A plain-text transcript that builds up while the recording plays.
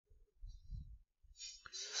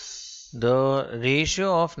The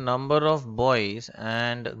ratio of number of boys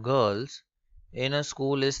and girls in a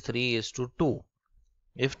school is 3:2.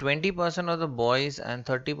 If 20% of the boys and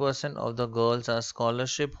 30% of the girls are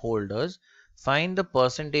scholarship holders, find the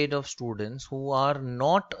percentage of students who are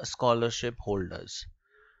not scholarship holders.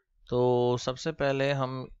 तो सबसे पहले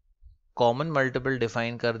हम common multiple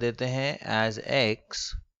define कर देते हैं as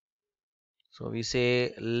x. So we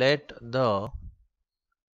say let the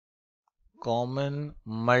common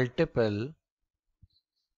multiple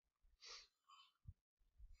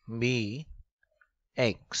be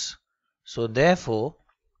x. So therefore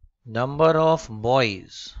number of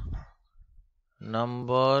boys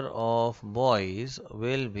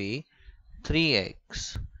will be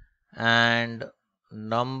 3x and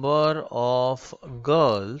number of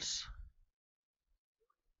girls,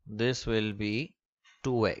 this will be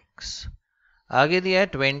 2x. आगे दिया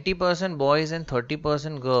है 20% boys and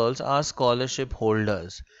 30% girls are scholarship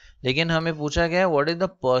holders. लेकिन हमें पूछा गया है what is the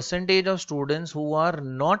percentage of students who are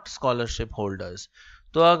not scholarship holders.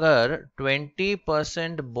 तो अगर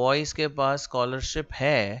 20% boys के पास scholarship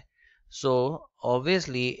है, so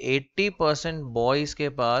obviously 80% boys के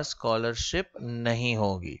पास scholarship नहीं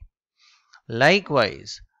होगी.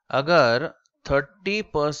 Likewise, अगर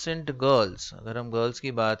 30% girls, अगर हम girls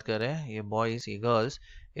की बात करें, ये boys, ये girls,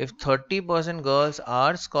 if 30% girls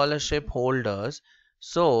are scholarship holders,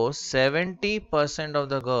 so 70% of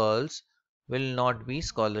the girls will not be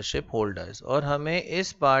scholarship holders. और हमें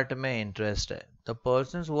इस part में interest है, the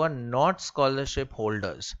persons who are not scholarship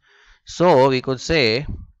holders. So we could say,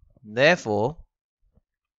 therefore,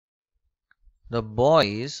 the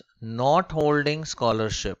boys not holding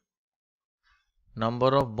scholarship,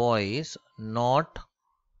 number of boys not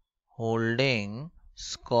holding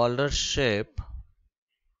scholarship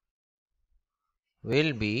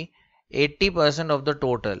will be 80% of the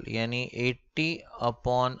total, यानी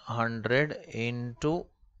 80/100 into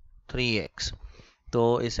 3x. तो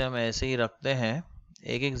इसे हम ऐसे ही रखते हैं,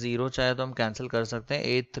 एक एक जीरो चाहे तो हम कैंसिल कर सकते हैं,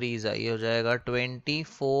 8 3s ये हो जाएगा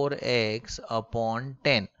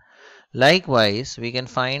 24x/10. Likewise, we can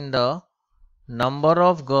find the number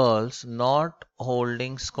of girls not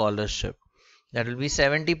holding scholarship. That will be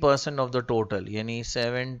 70% of the total, यानी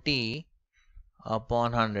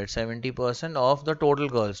 70/100, 70% of the total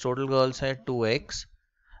girls. Total girls है 2x.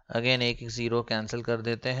 अगेन एक एक जीरो कैंसिल कर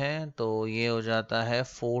देते हैं, तो ये हो जाता है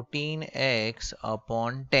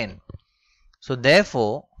 14x/10. So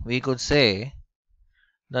therefore we could say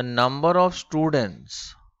the number of students,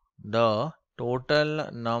 the total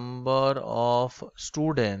number of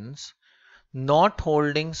students not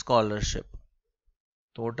holding scholarship,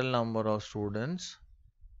 total number of students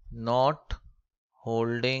not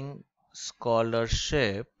holding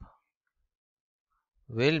scholarship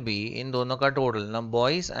will be, इन दोनों का टोटल ना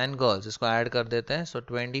बॉयज एंड गर्ल्स, इसको add कर देते हैं. सो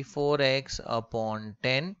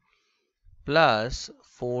 24x/10 plus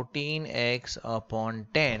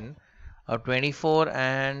 14x/10. अब 24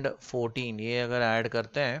 and 14 ये अगर ऐड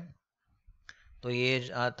करते हैं तो ये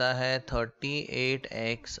आता है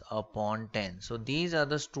 38x/10. So these are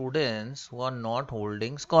the students who are not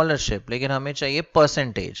holding scholarship. लेकिन हमें चाहिए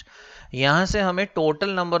परसेंटेज. यहाँ से हमें टोटल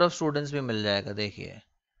नंबर ऑफ स्टूडेंट्स भी मिल जाएगा. देखिए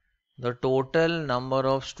the total number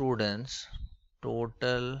of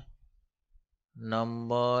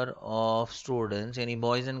students, यानी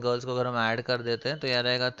बॉयज एंड गर्ल्स को अगर हम ऐड कर देते हैं तो यह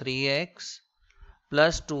रहेगा 3x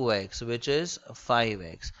plus 2x which is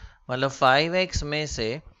 5x. मतलब 5x में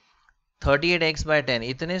से 38x/10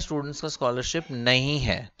 इतने स्टूडेंट्स का स्कॉलरशिप नहीं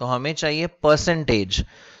है, तो हमें चाहिए percentage.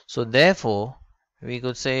 So therefore we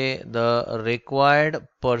could say the required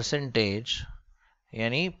percentage,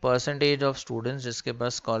 यानी परसेंटेज ऑफ स्टूडेंट्स जिसके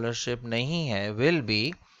पास स्कॉलरशिप नहीं है, will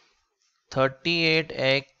be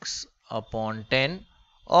 38x/10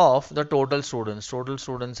 of the total students. Total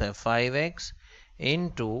students है 5x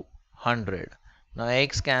into 100. Now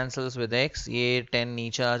x cancels with x, ये 10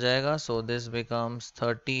 नीचे आ जाएगा. So this becomes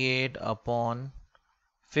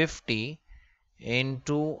 38/50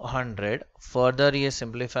 into 100. Further ये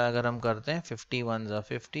simplify अगर हम करते हैं, 50 1s are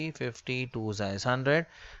 50, 50 2s is 100.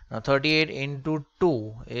 Now 38 into 2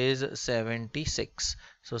 is 76.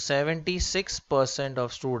 So 76%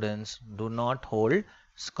 of students do not hold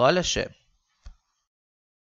scholarship.